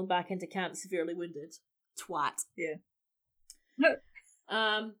him crawling back into camp, severely wounded. Twat. Yeah.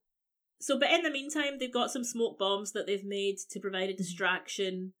 So, but in the meantime, they've got some smoke bombs that they've made to provide a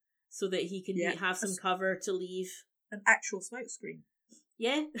distraction. So that he can have some cover to leave. An actual smoke screen.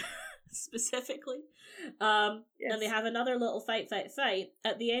 Yeah, specifically. And they have another little fight,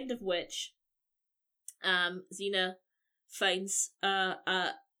 at the end of which Xena finds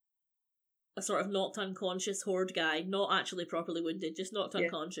a sort of knocked unconscious Horde guy, not actually properly wounded, just knocked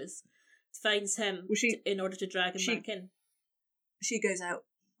unconscious. Finds him in order to drag him back in. She goes out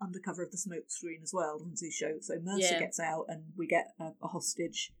under cover of the smoke screen as well, doesn't she? So Mercer gets out and we get a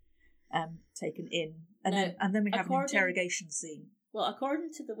hostage taken in, and then we have an interrogation scene. Well,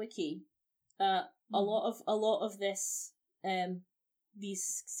 according to the wiki, a lot of this,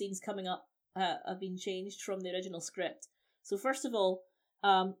 these scenes coming up have been changed from the original script. So first of all,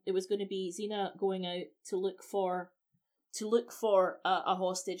 it was going to be Xena going out to look for a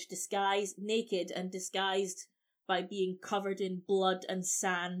hostage, naked and disguised by being covered in blood and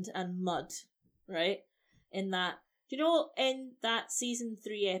sand and mud, right? In that. Do you know in that season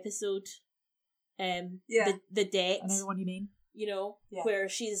 3 episode, the debt? I know the one you mean. Where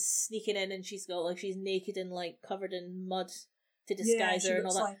she's sneaking in and she's naked and covered in mud to disguise her and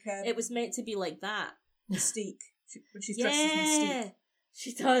all that. Like, it was meant to be like that. Mystique. When she's dressed as Mystique.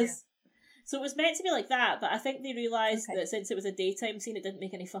 She does. Yeah. So it was meant to be like that, but I think they realised that since it was a daytime scene, it didn't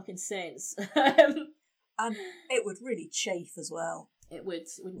make any fucking sense. And it would really chafe as well. It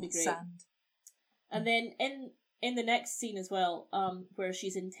wouldn't be great. Sand. And then in the next scene as well, where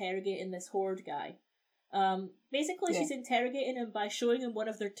she's interrogating this Horde guy. Basically she's interrogating him by showing him one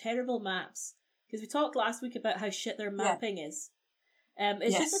of their terrible maps. Because we talked last week about how shit their mapping is.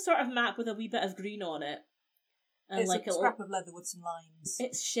 It's just a sort of map with a wee bit of green on it. And it's a scrap of leather with some lines.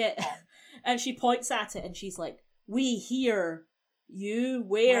 It's shit. And she points at it and she's like, "We here, you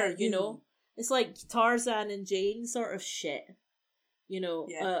where?" You know? It's like Tarzan and Jane sort of shit.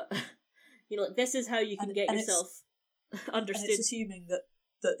 Like, this is how you can get yourself understood. And it's assuming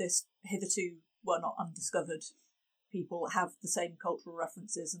that this hitherto not undiscovered people have the same cultural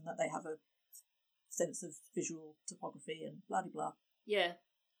references and that they have a sense of visual topography and blah blah blah. Yeah,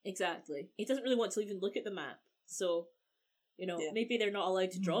 exactly. He doesn't really want to even look at the map, so maybe they're not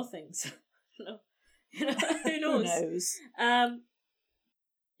allowed to draw things. Who knows? Who knows?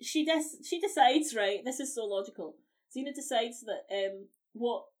 She decides, right? This is so logical. Xena decides that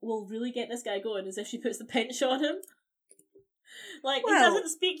what will really get this guy going is if she puts the pinch on him. He doesn't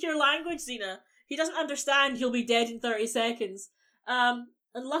speak your language, Xena. He doesn't understand he'll be dead in 30 seconds. And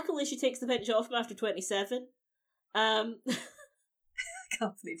luckily she takes the pinch off him after 27. I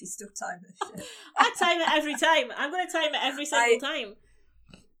can't believe you still time this shit. I time it every time. I'm going to time it every single time.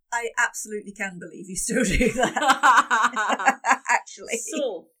 I absolutely can believe you still do that. Actually.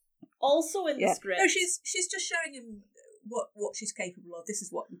 So, also in the script... No, she's just showing him what she's capable of. This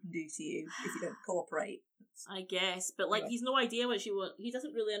is what we can do to you if you don't cooperate. I guess, but he's no idea what she wants. He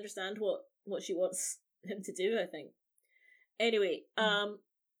doesn't really understand what she wants him to do, I think. Anyway,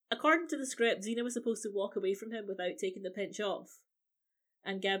 according to the script, Xena was supposed to walk away from him without taking the pinch off.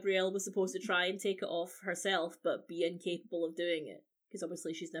 And Gabrielle was supposed to try and take it off herself, but be incapable of doing it. Because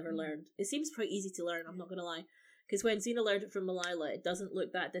obviously she's never learned. It seems quite easy to learn, I'm not going to lie. Because when Xena learned it from Malila, it doesn't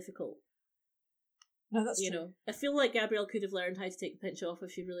look that difficult. No, that's you true. know, I feel like Gabrielle could have learned how to take the pinch off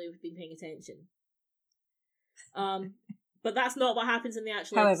if she really had been paying attention. But that's not what happens in the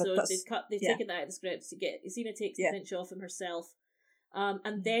actual However, episode. They've taken that out of the script to get Xena takes the pinch off him herself.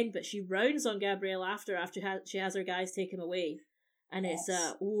 And then, but she rounds on Gabrielle after she has her guys take him away. And it's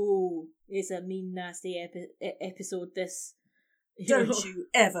a mean, nasty episode, this. Don't you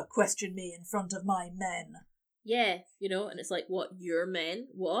ever question me in front of my men. Yeah, you know, and it's like, what, your men?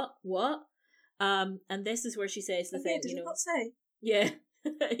 What? And this is where she says the thing, did you know. Did not say? Yeah.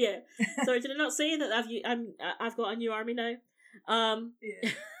 Yeah. Sorry, did I not say that I've got a new army now?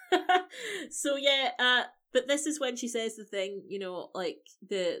 Yeah. So yeah, but this is when she says the thing, you know, like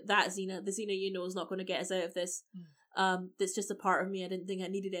the Xena you know is not going to get us out of this. That's just a part of me I didn't think I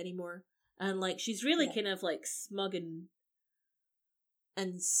needed anymore. And like she's really kind of like smug and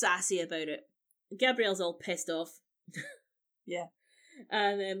sassy about it. Gabrielle's all pissed off. Yeah.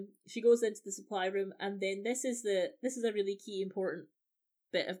 And she goes into the supply room, and then this is a really key important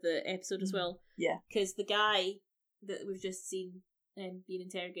bit of the episode as well. Yeah. Because the guy that we've just seen being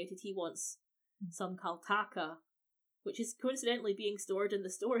interrogated, he wants some Kaltaka, which is coincidentally being stored in the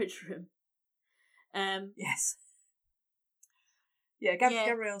storage room. Yes. Yeah,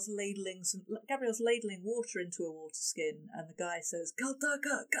 Gabrielle's ladling water into a water skin, and the guy says,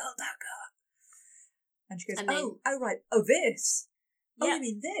 Kaltaka. And she goes, oh, right, oh, this? Oh, you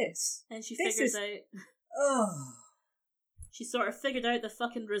mean this? And she figures out... Oh. She sort of figured out the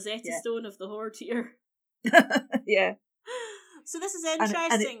fucking Rosetta Stone of the Horde here. Yeah. So this is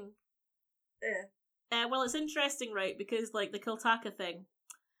interesting. Yeah. Well, it's interesting, right, because, like, the Kaltaka thing,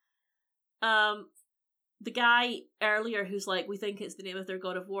 the guy earlier who's like, we think it's the name of their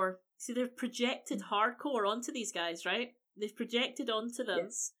god of war, see, they've projected hardcore onto these guys, right? They've projected onto them.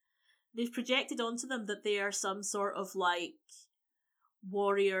 Yes. They've projected onto them that they are some sort of, like,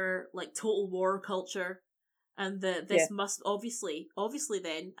 warrior, like, total war culture, and that this must, obviously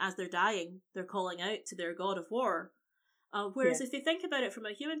then, as they're dying, they're calling out to their god of war. Whereas if they think about it from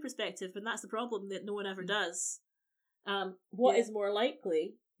a human perspective, and that's the problem that no one ever does, what is more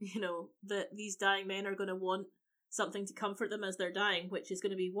likely, you know, that these dying men are going to want something to comfort them as they're dying, which is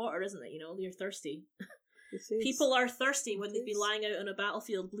going to be water, isn't it? You know, they're thirsty. People are thirsty when they've been lying out on a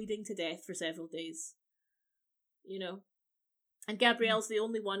battlefield bleeding to death for several days. You know? And Gabrielle's the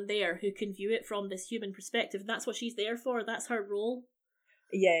only one there who can view it from this human perspective, and that's what she's there for. That's her role.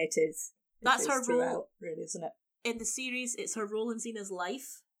 Yeah, it is. That's her role. Really, isn't it? In the series, it's her role in Xena's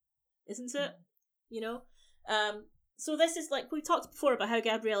life, isn't it? You know? So this is like, we talked before about how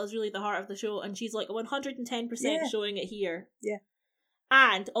Gabrielle is really the heart of the show, and she's like 110% showing it here. Yeah.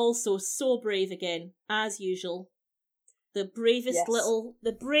 And also so brave again, as usual. The bravest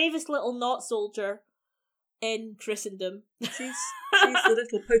little not soldier in Christendom. She's the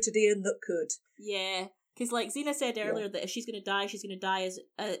little Potadian that could. Yeah, because like Xena said earlier that if she's going to die as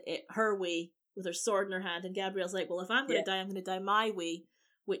her way, with her sword in her hand, and Gabrielle's like, well, if I'm going to die, I'm going to die my way,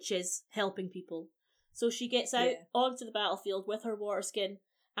 which is helping people. So she gets out onto the battlefield with her water skin,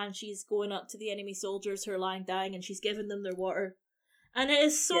 and she's going up to the enemy soldiers who are lying dying, and she's giving them their water. And it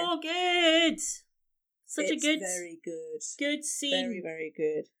is so good! It's very good. Good scene. Very, very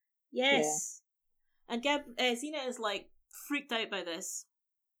good. Yes. Yeah. And Xena is like freaked out by this.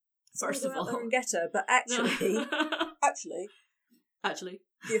 First of all. And get her, but actually, the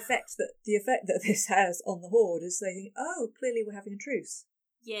effect that this has on the Horde is they think, oh, clearly we're having a truce.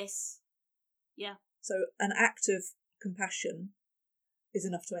 Yes. Yeah. So an act of compassion is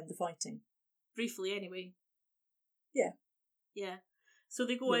enough to end the fighting. Briefly, anyway. Yeah. Yeah. So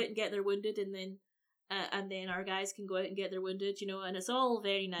they go out and get their wounded, and then our guys can go out and get their wounded, you know, and it's all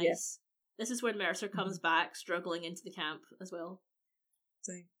very nice. Yeah. This is when Mercer comes back, struggling into the camp as well.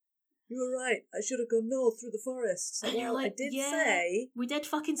 Saying, you were right, I should have gone north through the forest. So, well, like, I did say... We did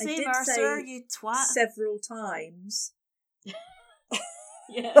fucking say Mercer, you twat. Several times.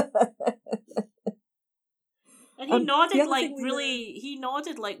 Yeah. And he nodded really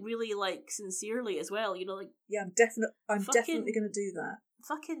sincerely as well, you know, like... Yeah, I'm definitely going to do that.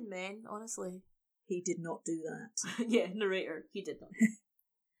 Fucking men, honestly. He did not do that. Yeah, narrator, he did not.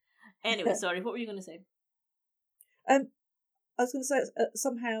 Anyway, sorry, what were you going to say? I was going to say,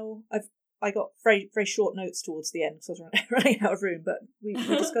 somehow I got very, very short notes towards the end because I was running out of room, but we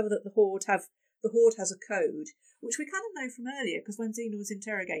discovered that the Horde has a code, which we kind of know from earlier, because when Xena was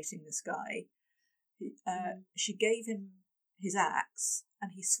interrogating this guy, she gave him his axe,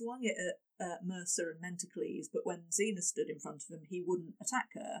 and he swung it at Mercer and Mentacles, but when Xena stood in front of him, he wouldn't attack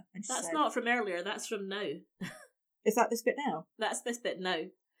her. And that's said, not from earlier, that's from now. Is that this bit now? That's this bit now.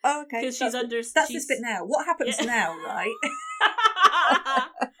 Oh, okay. Because that's this bit now. What happens now, right?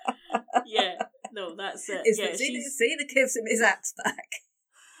 Yeah. No, That's it. Is Yeah, that Xena gives him his axe back.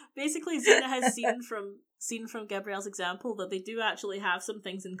 basically Xena has seen from Gabrielle's example that they do actually have some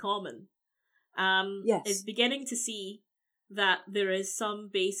things in common. Yes. Is beginning to see that there is some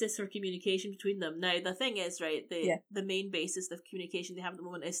basis for communication between them. Now, the thing is, right, the main basis of communication they have at the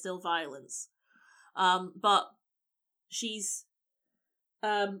moment is still violence. But she's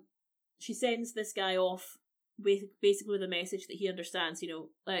she sends this guy off with basically with a message that he understands,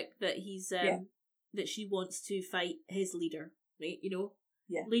 like that he's that she wants to fight his leader, right?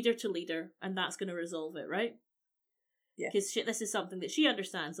 Leader to leader, and that's going to resolve it, right? Yeah. Because this is something that she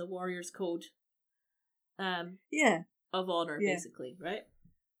understands, a warrior's code. Of honor, basically, right?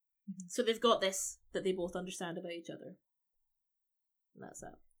 Mm-hmm. So they've got this that they both understand about each other. And that's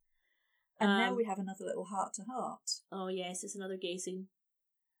that. And now we have another little heart to heart. Oh yes, it's another gay scene.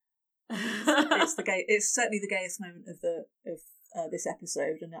 It's certainly the gayest moment of this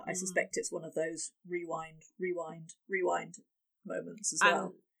episode, and I suspect it's one of those rewind moments as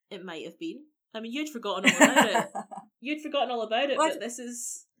well. It might have been. I mean, you'd forgotten all about it. But this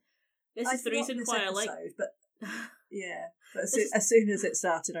is the reason why I like. But but as soon as it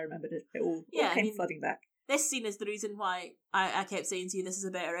started, I remembered it all came flooding back. This scene is the reason why I kept saying to you, this is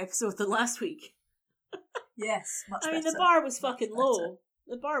a better episode than last week. Yes, much better. I mean, the bar was fucking low.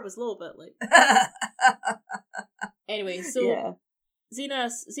 The bar was low, but like. Anyway, so Xena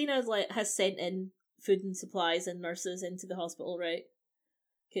has sent in food and supplies and nurses into the hospital, right?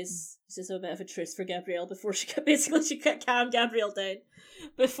 Because it's just a bit of a truce for Gabrielle before she could calm Gabrielle down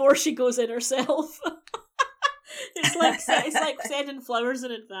before she goes in herself. It's like sending flowers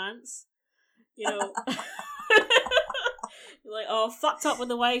in advance, You're like, oh, fucked up with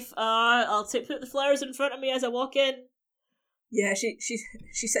the wife. I'll put the flowers in front of me as I walk in. Yeah, she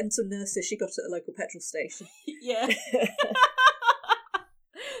sent some nurses she got at a local petrol station. Yeah.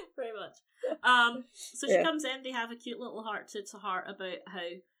 Pretty much. So she comes in, they have a cute little heart to heart about how,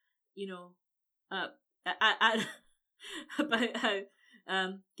 about how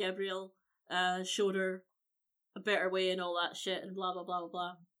Gabrielle showed her a better way and all that shit and blah blah blah blah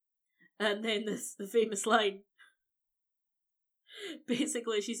blah. And then the famous line.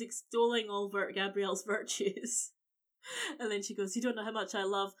 Basically, she's extolling all Gabrielle's virtues. And then she goes, "You don't know how much I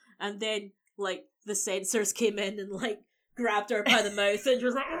love." And then, like, the censors came in and, like, grabbed her by the mouth and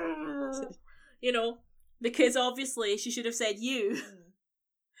was like, because obviously she should have said you.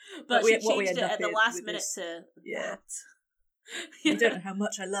 But she changed it at the last minute to that. You don't know how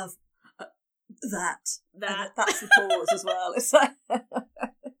much I love that. That's the pause as well. It's like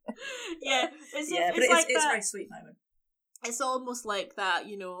it's a very sweet moment. It's almost like that,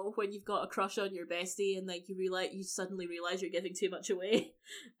 when you've got a crush on your bestie and like you suddenly realise you're giving too much away.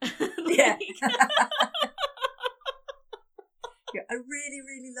 Yeah. Yeah, I really,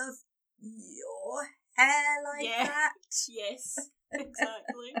 really love your hair like that. Yes,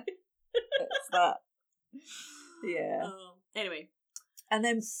 exactly. It's that. Yeah. Anyway. And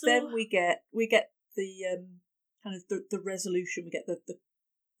then we get the kind of the resolution. We get the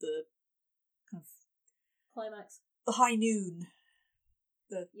kind of climax. The high noon.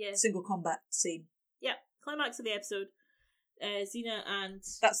 The single combat scene. Yeah, climax of the episode. Xena and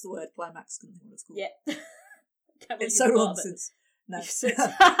that's the word, climax. Couldn't think what it's called. Yeah. It's so long since. No. So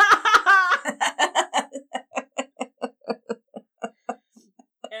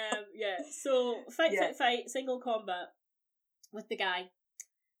fight, single combat with the guy.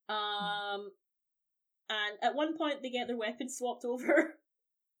 And at one point they get their weapons swapped over.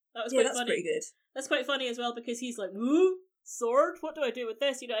 That was quite funny. Pretty good. That's quite funny as well because he's like, "Ooh, sword? What do I do with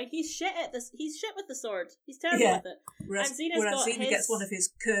this?" And he's shit at this. He's shit with the sword. He's terrible with it. Whereas Xena gets one of his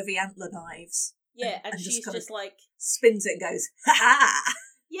curvy antler knives. Yeah, and she's just like spins it and goes, "Ha ha!"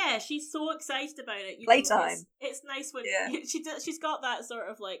 Yeah, she's so excited about it. Playtime. It's nice when she's got that sort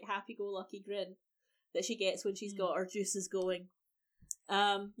of like happy-go-lucky grin that she gets when she's got her juices going.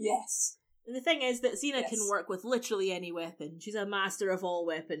 Yes. And the thing is that Xena can work with literally any weapon. She's a master of all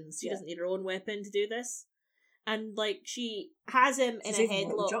weapons. She doesn't need her own weapon to do this. And like she has him in a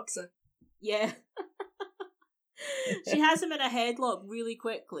headlock. Yeah. She has him in a headlock really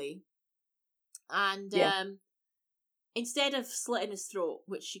quickly. And instead of slitting his throat,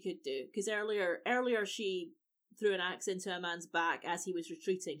 which she could do, because earlier she threw an axe into a man's back as he was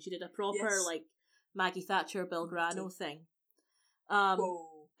retreating. She did a proper like Maggie Thatcher, Bill Grano thing.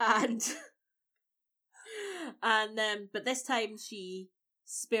 And but this time she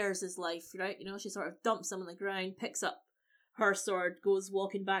spares his life, right? She sort of dumps him on the ground, picks up her sword, goes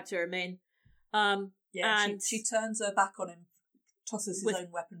walking back to her men. And she turns her back on him, tosses his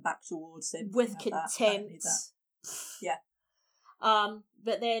own weapon back towards him with contempt. Yeah.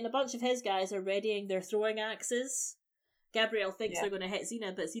 But then a bunch of his guys are readying their throwing axes. Gabrielle thinks they're going to hit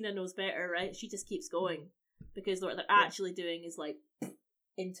Xena, but Xena knows better, right? She just keeps going. Because what they're actually doing is like,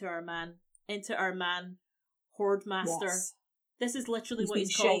 into our man, Horde Master. Yes. This is literally what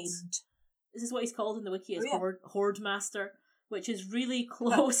he's called. This is what he's called in the wiki, is Horde Master, which is really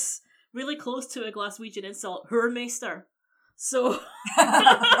close, really close to a Glaswegian insult, Hurmeister. So...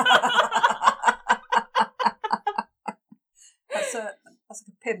 That's like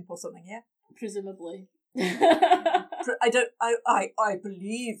a pimp or something, yeah? Presumably. I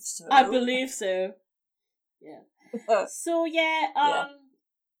believe so. I believe so. Yeah. So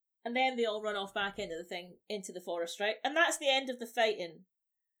and then they all run off back into the forest, right? And that's the end of the fighting.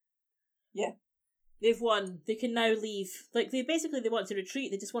 Yeah. They've won. They can now leave. Like, they want to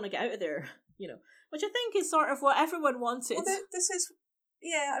retreat. They just want to get out of there, Which I think is sort of what everyone wanted. Well, this is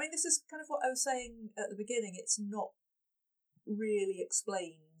kind of what I was saying at the beginning. It's not really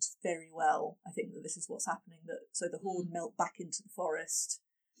explained very well. I think that this is what's happening. So the Horde melt back into the forest,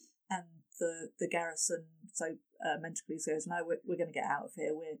 and the garrison Menticles says, "No, we're going to get out of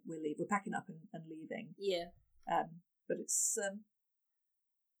here. We're packing up and leaving." Yeah. But it's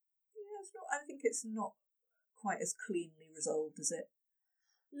it's not. I think it's not quite as cleanly resolved as it.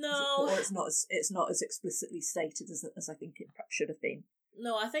 No. Or it's not as explicitly stated as I think it perhaps should have been.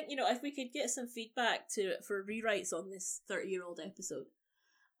 No, I think, if we could get some feedback for rewrites on this 30-year-old episode.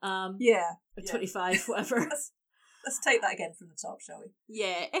 Or 25, whatever. Let's take that again from the top, shall we?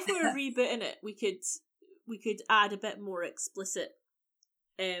 Yeah, if we were rebooting it, we could add a bit more explicit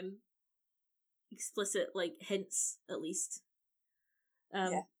like hints, at least.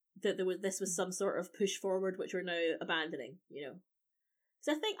 That this was some sort of push forward, which we're now abandoning,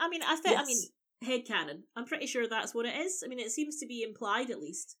 So I mean, headcanon. I'm pretty sure that's what it is. I mean, it seems to be implied, at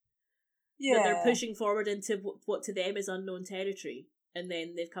least. Yeah. That they're pushing forward into what to them is unknown territory, and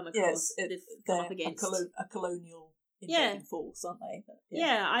then they've come across, they've come up against a colonial invading force, aren't they?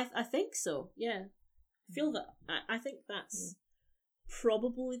 I think so. Yeah, I feel that. I think that's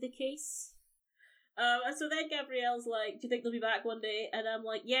probably the case. And so then Gabrielle's like, "Do you think they'll be back one day?" And I'm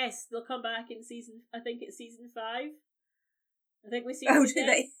like, "Yes, they'll come back in season. I think it's season 5. I think we see. Oh, do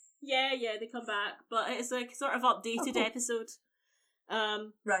they? Yeah, they come back, but it's like sort of updated episode.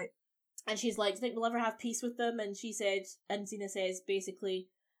 Right. And she's like, "Do you think we'll ever have peace with them?" And Xena says basically,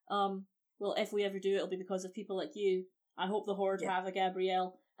 "Well, if we ever do, it'll be because of people like you. I hope the Horde have a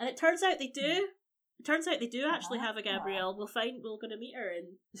Gabrielle." And it turns out they do. It turns out they do actually have a Gabrielle. We're going to meet her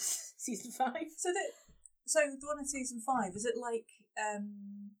in season 5. So the one in season 5, is it like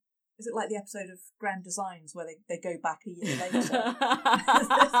the episode of Grand Designs where they go back a year later?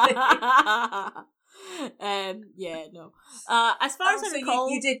 No. As far as I recall,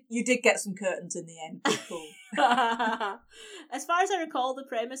 you did get some curtains in the end. Cool. As far as I recall, the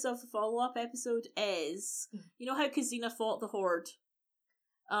premise of the follow-up episode is, how Xena fought the Horde,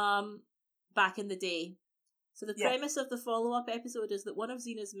 back in the day. So the premise of the follow-up episode is that one of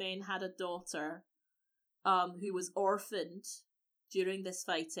Xena's men had a daughter, who was orphaned during this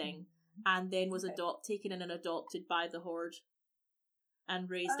fighting, and then was taken in and adopted by the Horde, and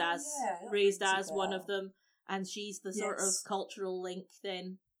raised as one of them, and she's the sort of cultural link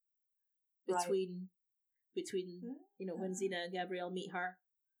then between when Xena and Gabrielle meet her.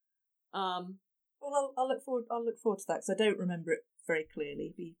 Well, I'll look forward to that, because I don't remember it very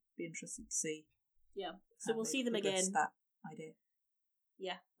clearly. Be interested to see. Yeah, so we'll see them again. That idea.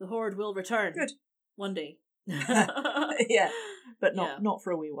 Yeah, the Horde will return. Good. One day. Yeah, but not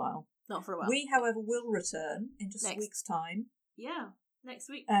for a wee while. Not for a while. We, however, will return in just a week's time. Yeah, next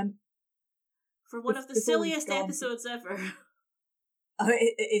week. For one of the silliest episodes ever. Oh,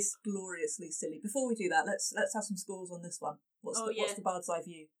 it is gloriously silly. Before we do that, let's have some scores on this one. What's the Bard's Eye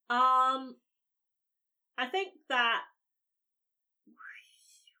view? I think that.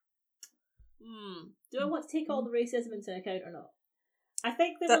 Do I want to take all the racism into account or not? I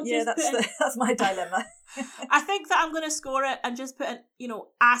think that that's my dilemma. I think that I'm going to score it and just put in,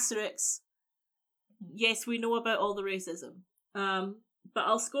 asterisks. Yes, we know about all the racism. But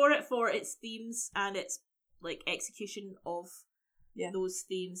I'll score it for its themes and its like execution of those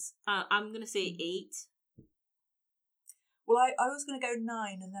themes. I'm going to say 8. Well, I was going to go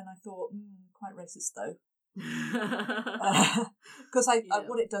 9, and then I thought, quite racist though. Because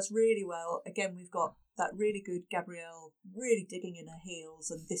what it does really well, again, we've got that really good Gabrielle really digging in her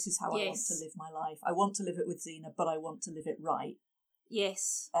heels, and this is how I want to live my life. I want to live it with Xena, but I want to live it right.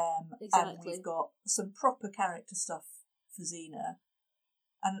 Yes, exactly. And we've got some proper character stuff for Xena.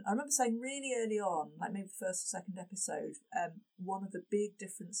 And I remember saying really early on, like maybe the first or second episode, one of the big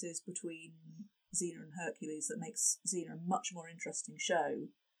differences between Xena and Hercules that makes Xena a much more interesting show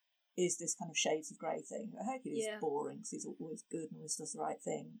is this kind of shades of grey thing. Hercules is boring because he's always good and always does the right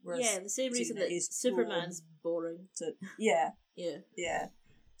thing. Whereas the same reason Xena that is Superman's boring. Yeah. Yeah.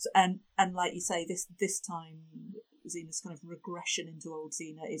 So, and like you say, this time Xena's kind of regression into old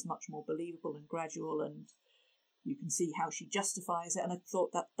Xena is much more believable and gradual, and you can see how she justifies it. And I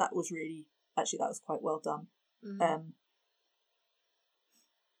thought that was really, actually, that was quite well done. Mm-hmm.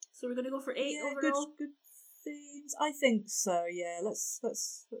 So we're gonna go for 8 overall. Good themes. I think so. Yeah, let's go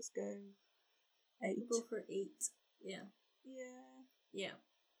 8. We'll go for 8. Yeah.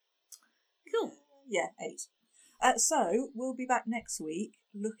 Cool. Yeah, 8. So we'll be back next week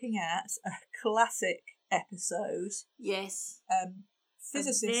looking at a classic episode. Yes.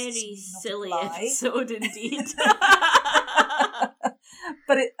 Physicists a very not silly apply. episode indeed.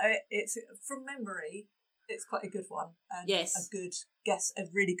 But it's from memory. It's quite a good one. And yes. a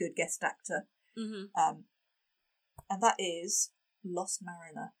really good guest actor. Mm-hmm. And that is Lost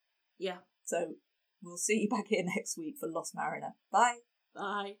Mariner. Yeah. So we'll see you back here next week for Lost Mariner. Bye.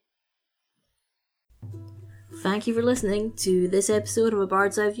 Bye. Thank you for listening to this episode of A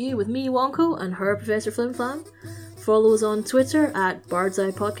Bard's Eye View with me, Wonko, and her, Professor Flimflam. Follow us on Twitter at Bard's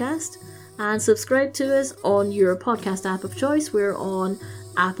Eye Podcast, and subscribe to us on your podcast app of choice. We're on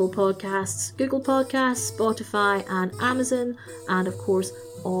Apple Podcasts, Google Podcasts, Spotify, and Amazon, and of course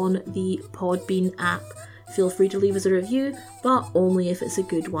on the Podbean app. Feel free to leave us a review, but only if it's a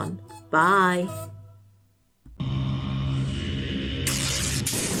good one. Bye!